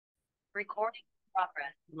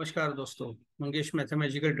नमस्कार दोस्तों, Mangesh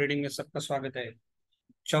mathematical trading में सबका स्वागत है।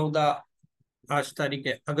 14 आज तारीख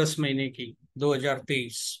है अगस्त महीने की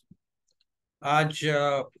 2023। आज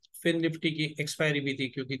फिन निफ्टी की एक्सपायरी भी थी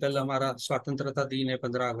क्योंकि कल हमारा स्वतंत्रता दिन है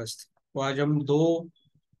 15 अगस्त। तो आज हम दो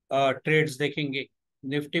ट्रेड्स देखेंगे,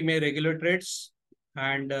 निफ्टी में regular trades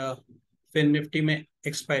and fin Nifty में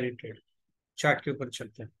एक्सपायरी ट्रेड। चार्ट के ऊपर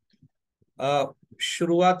चलते हैं।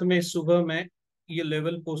 शुरुआत में सुबह मैं ये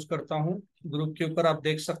लेवल पोस्ट करता हूँ ग्रुप के ऊपर, आप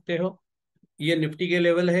देख सकते हो ये निफ्टी के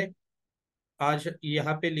लेवल है। आज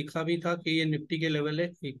यहाँ पे लिखा भी था कि ये निफ्टी के लेवल है।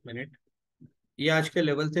 एक मिनट, ये आज के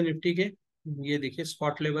लेवल थे निफ्टी के। ये देखिए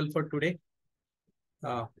स्पॉट लेवल फॉर टुडे।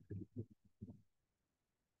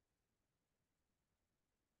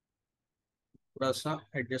 थोड़ा सा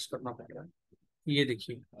एडजस्ट करना पड़ेगा। ये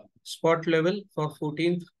देखिए स्पॉट लेवल फॉर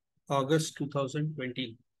 14 अगस्त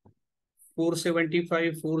 2020,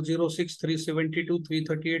 475, 406, 372,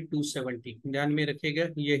 338, 270। ध्यान में रखिएगा,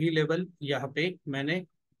 यही लेवल यहाँ पे मैंने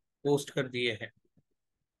पोस्ट कर दिए हैं।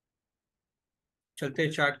 चलते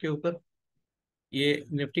हैं चार्ट के ऊपर। ये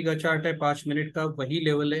निफ्टी का चार्ट है, 5 मिनट का। वही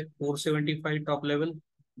लेवल है 475 टॉप लेवल,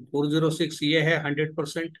 406 ये है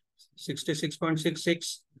 100%,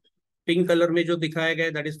 66.66। पिंक कलर में जो दिखाया गया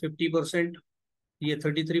दैट इज 50%, ये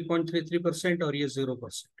 33.33% और ये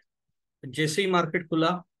 0%। जैसे ही मार्केट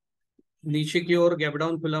खुला नीचे की ओर गैप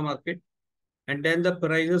डाउन खुला market, and then the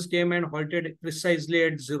prices came and halted precisely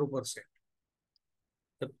at 0%.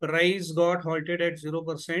 The price got halted at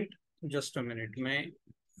 0%. Just a minute, मैं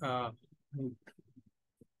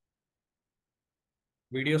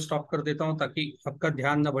वीडियो स्टॉप कर देता हूं ताकि आपका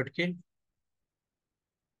ध्यान न भटके।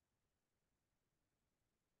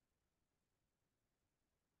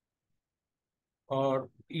 और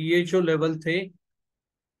ये जो लेवल थे,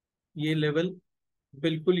 ये लेवल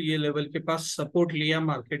बिल्कुल ये लेवल के पास सपोर्ट लिया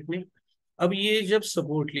मार्केट ने। अब ये जब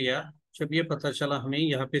सपोर्ट लिया, जब ये पता चला हमें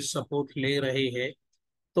यहाँ पे सपोर्ट ले रहे हैं,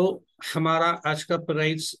 तो हमारा आज का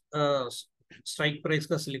प्राइस स्ट्राइक प्राइस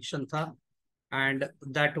का सिलेक्शन था, and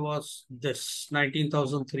that was this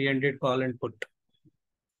 19,300 call and put.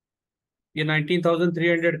 ये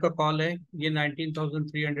 19,300 का कॉल है, ये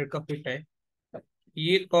 19,300 का पुट है।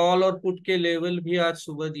 ये कॉल और पुट के लेवल भी आज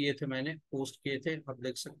सुबह दिए थे, मैंने पोस्ट किए थे, आप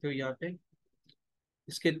देख सकते हो यहाँ पे।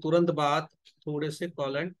 इसके तुरंत बाद थोड़े से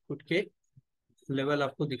कॉल एंड पुट के लेवल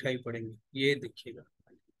आपको दिखाई पड़ेंगे। ये देखिएगा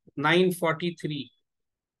 943,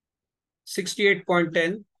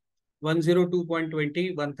 68.10, 102.20,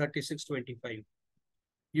 136.25.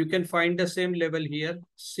 You can find the same level here,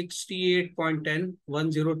 68.10,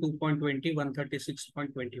 102.20,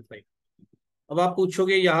 136.25. अब आप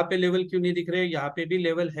पूछोगे यहाँ पे लेवल क्यों नहीं दिख रहे? यहाँ पे भी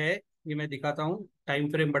लेवल है, ये मैं दिखाता हूँ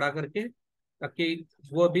टाइम फ्रेम बढ़ा करके ताकि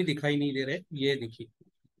वो अभी दिखाई नहीं दे रहे। ये देखिए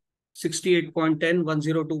 68.10,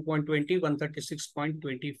 102.20,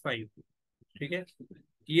 136.25। ठीक है,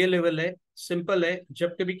 ये लेवल है। सिंपल है,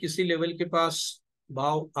 जब कभी किसी लेवल के पास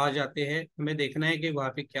भाव आ जाते हैं, हमें देखना है कि वहां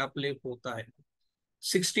पे क्या प्ले होता है।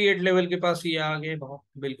 68 लेवल के पास ये आ गए भाव,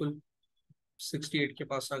 बिल्कुल 68 के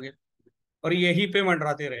पास आ गए और यहीं पे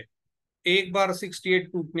मंडराते रहे। एक बार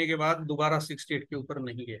 68 टूटने के बाद दोबारा 68 के ऊपर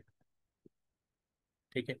नहीं गए।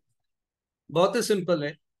 ठीक है, बहुत ही सिंपल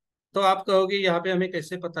है। तो आप कहोगे यहाँ पे हमें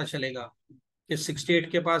कैसे पता चलेगा कि 68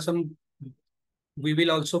 के पास हम वी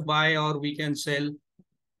विल ऑल्सो बाय और we can sell?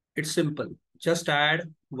 It's simple, just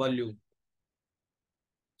add volume.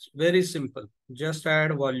 Very simple, just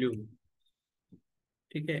add volume.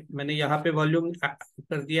 ठीक है, मैंने यहाँ पे वॉल्यूम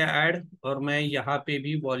कर दिया ऐड, और मैं यहाँ पे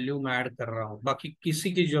भी वॉल्यूम ऐड कर रहा हूँ, बाकी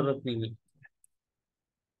किसी की जरूरत नहीं है।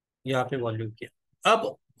 यहाँ पे वॉल्यूम किया।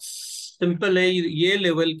 अब सिंपल है, ये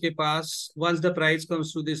लेवल के पास once the price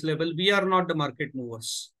comes to this level, we are not the market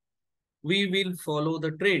movers, we will follow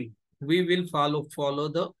the trend, we will follow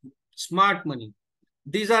the smart money.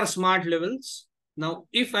 These are smart levels. Now,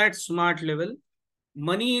 if at smart level,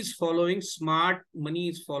 money is following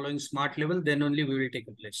smart level, then only we will take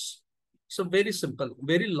a place. So very simple,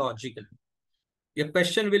 very logical. Your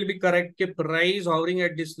question will be correct. Ke price hovering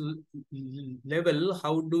at this level,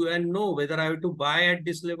 how do I know whether I have to buy at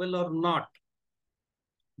this level or not?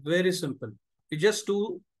 Very simple. You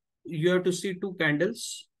have to see two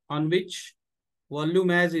candles on which volume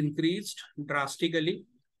has increased drastically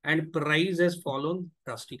and price has fallen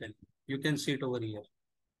drastically. You can see it over here.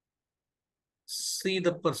 See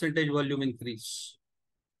the percentage volume increase.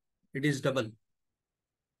 It is double.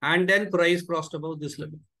 And then price crossed above this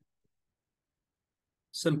level.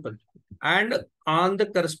 Simple. And on the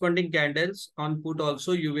corresponding candles on put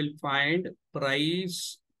also, you will find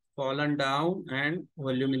price fallen down and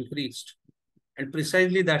volume increased. And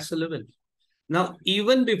precisely that's the level. Now,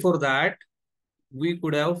 even before that, we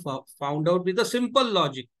could have found out with a simple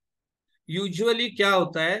logic. Usually क्या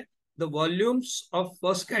होता है, the volumes of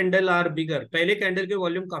first candle are bigger, पहले candle के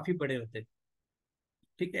volume काफी बड़े होते हैं,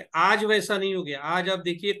 ठीक है। आज वैसा नहीं हो गया, आज आप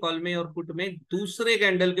देखिए कॉल में और पुट में दूसरे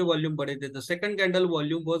कैंडल के वॉल्यूम बड़े थे, the second candle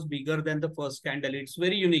volume was bigger than the first candle, it's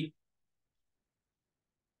very unique.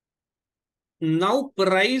 Now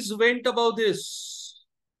price went about this,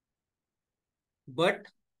 but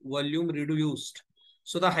volume reduced.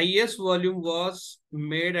 So the highest volume was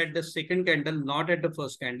made at the second candle, not at the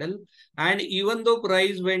first candle. And even though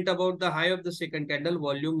price went about the high of the second candle,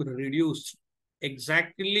 volume reduced.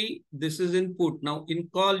 Exactly, this is in put. Now in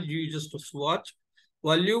call, you just watch.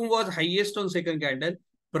 Volume was highest on second candle.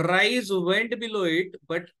 Price went below it,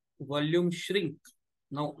 but volume shrink.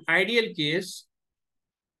 Now ideal case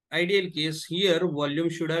here, volume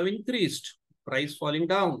should have increased. Price falling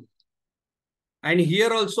down. And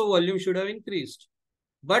here also volume should have increased.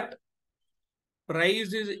 But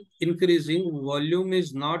price is increasing, volume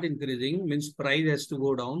is not increasing, means price has to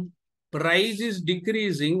go down. Price is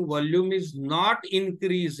decreasing, volume is not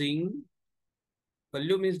increasing,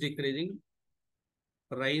 volume is decreasing,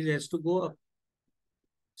 price has to go up.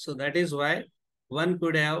 So that is why one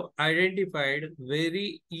could have identified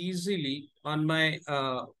very easily on my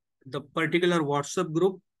the particular WhatsApp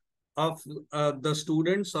group of the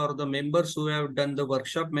students or the members who have done the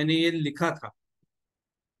workshop. मैंने ये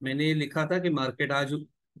लिखा था कि market आज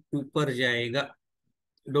ऊपर जाएगा,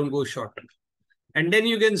 don't go short. And then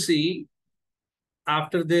you can see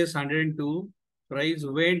after this 102 price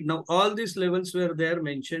went. Now all these levels were there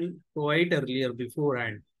mentioned quite earlier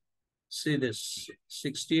beforehand. See this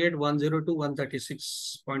 68, 102,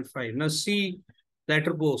 136.5. Now see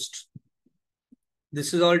later post,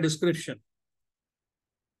 this is all description,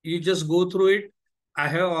 you just go through it. I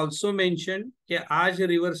have also mentioned कि आज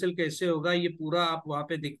reversal कैसे होगा, ये पूरा आप वहां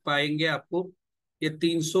पे दिख पाएंगे आपको। ये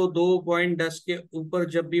 302.10 के ऊपर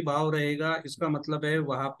जब भी भाव रहेगा, इसका मतलब है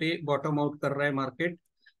वहां पे बॉटम आउट कर रहा है market.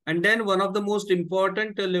 And then one of the most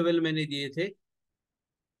important level मैंने दिए थे,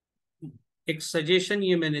 एक सजेशन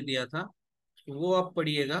ये मैंने दिया था, वो आप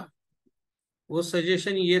पढ़िएगा। वो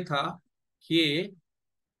सजेशन ये था कि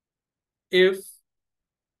if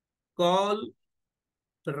call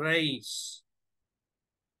price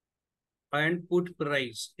and put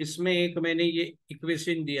price, इसमें एक मैंने ये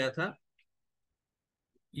इक्वेशन दिया था,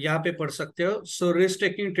 यहाँ पे पढ़ सकते हो। So risk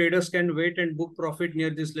taking traders can wait and book profit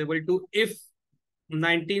near this level two if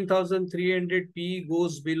 19,300 P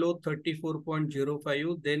goes below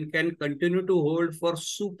 34.05, then can continue to hold for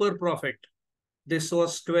super profit. This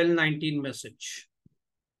was 1219 message.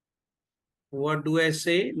 What do I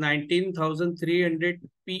say? 19,300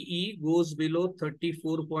 PE goes below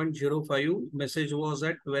 34.05. Message was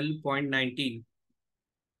at 12.19.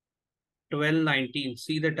 1219.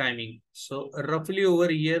 See the timing. So roughly over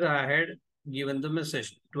here, I had given the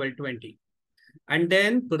message 1220. And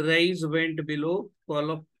then price went below,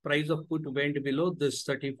 call of price of put went below this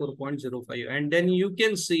 34.05. And then you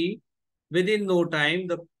can see within no time,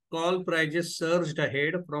 the call prices surged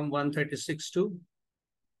ahead from 136 to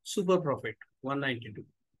super profit 192.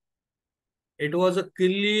 It was a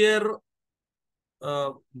clear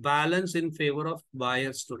balance in favor of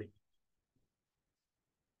buyers today,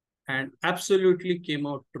 and absolutely came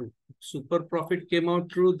out true. Super profit came out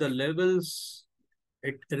true. The levels,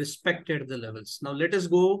 it respected the levels. Now let us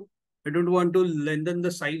go. I don't want to lengthen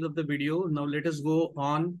the size of the video. Now let us go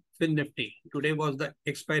on Fin Nifty. Today was the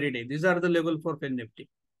expiry day. These are the level for Fin Nifty.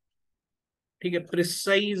 Okay,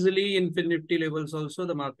 precisely in Fin Nifty levels also,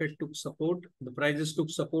 the market took support. The prices took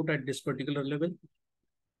support at this particular level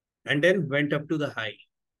and then went up to the high.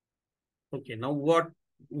 Okay, now what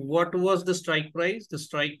was the strike price? The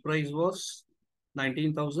strike price was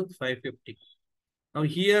 19,550. Now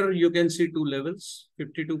here you can see two levels,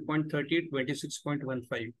 52.30,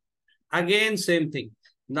 26.15. Again, same thing.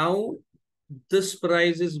 Now this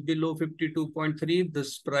price is below 52.3.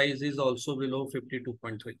 This price is also below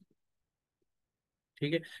 52.3.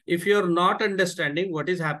 Okay. If you're not understanding what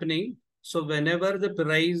is happening, so whenever the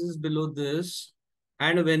price is below this,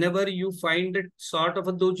 and whenever you find it sort of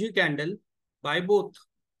a doji candle, buy both.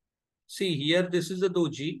 See here, this is a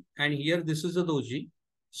doji, and here this is a doji.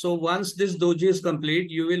 So once this doji is complete,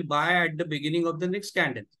 you will buy at the beginning of the next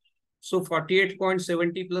candle. So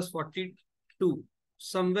 48.70 plus 42,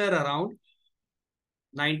 somewhere around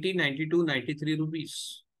 90, 92, 93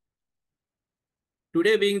 rupees.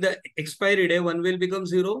 Today being the expiry day, one will become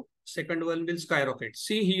zero, second one will skyrocket.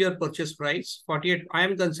 See here purchase price, 48. I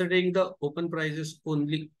am considering the open prices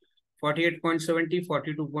only. 48.70,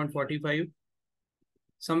 42.45,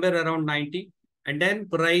 somewhere around 90. And then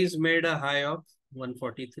price made a high of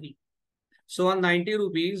 143. So on 90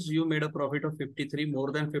 rupees, you made a profit of 53,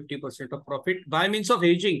 more than 50% of profit by means of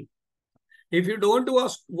hedging. If you don't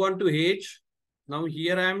want to hedge, now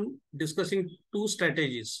here I am discussing two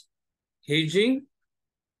strategies. Hedging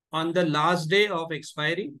on the last day of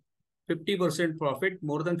expiry, 50% profit,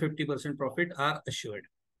 more than 50% profit are assured.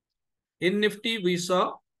 In Nifty, we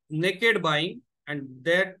saw naked buying, and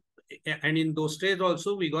in those trades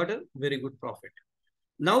also we got a very good profit.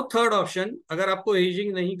 Now third option, अगर आपको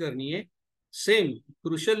hedging नहीं करनी है, same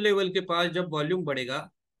crucial level के पास जब volume बढ़ेगा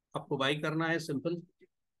आपको by करना है, सिंपल.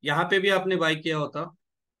 यहाँ पे भी आपने बाई किया होता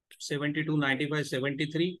 72, 95,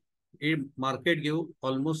 73. Market give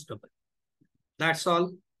almost double. That's all.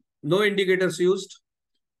 No indicators used.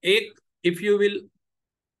 If you will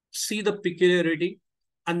see the peculiarity,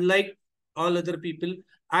 unlike all other people,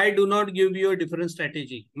 I do not give you a different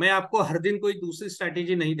strategy. मैं आपको हर दिन कोई दूसरी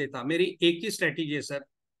स्ट्रैटेजी नहीं देता. मेरी एक ही स्ट्रैटेजी है सर.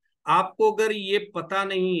 आपको अगर ये पता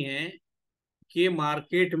नहीं है कि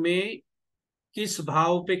मार्केट में किस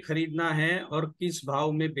भाव पे खरीदना है और किस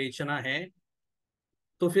भाव में बेचना है,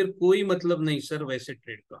 तो फिर कोई मतलब नहीं सर वैसे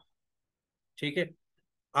ट्रेड का. ठीक है.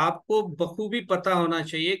 आपको बखूबी पता होना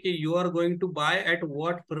चाहिए कि you are going to by at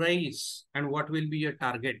what price and what will be your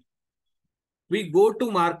target. We go to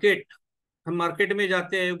market. हम मार्केट में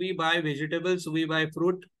जाते हैं, we bye vegetables, we bye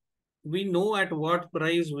fruit, we know at what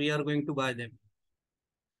price we are going to bye them.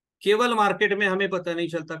 केवल market में हमें पता नहीं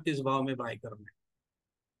चलता किस भाव में बाय करना है.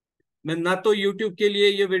 मैं ना तो यूट्यूब के लिए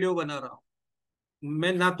ये वीडियो बना रहा हूँ,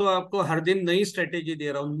 मैं ना तो आपको हर दिन नई स्ट्रेटेजी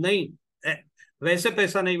दे रहा हूँ. नहीं, वैसे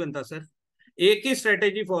पैसा नहीं बनता सर. एक ही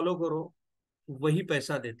स्ट्रेटेजी फॉलो करो, वही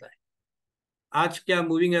पैसा देता है. आज क्या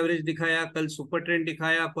मूविंग एवरेज दिखाया, कल सुपर ट्रेंड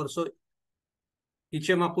दिखाया, परसों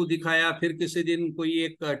इचेमाकू दिखाया, फिर किसी दिन कोई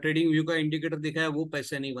एक ट्रेडिंग व्यू का इंडिकेटर दिखाया, वो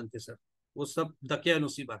पैसे नहीं बनते सर. वो सब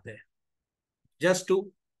दकियानुसी बातें हैं, just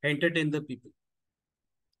to entertain the people.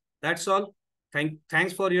 That's all.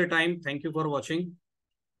 Thanks for your time. Thank you for watching.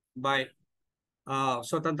 Bye.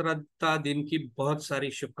 स्वतंत्रता दिन की बहुत सारी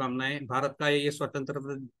शुभकामनाएं. भारत का ये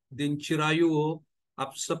स्वतंत्रता दिन चिरायु हो.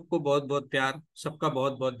 आप सबको बहुत बहुत प्यार. सबका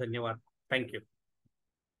बहुत बहुत धन्यवाद. Thank you.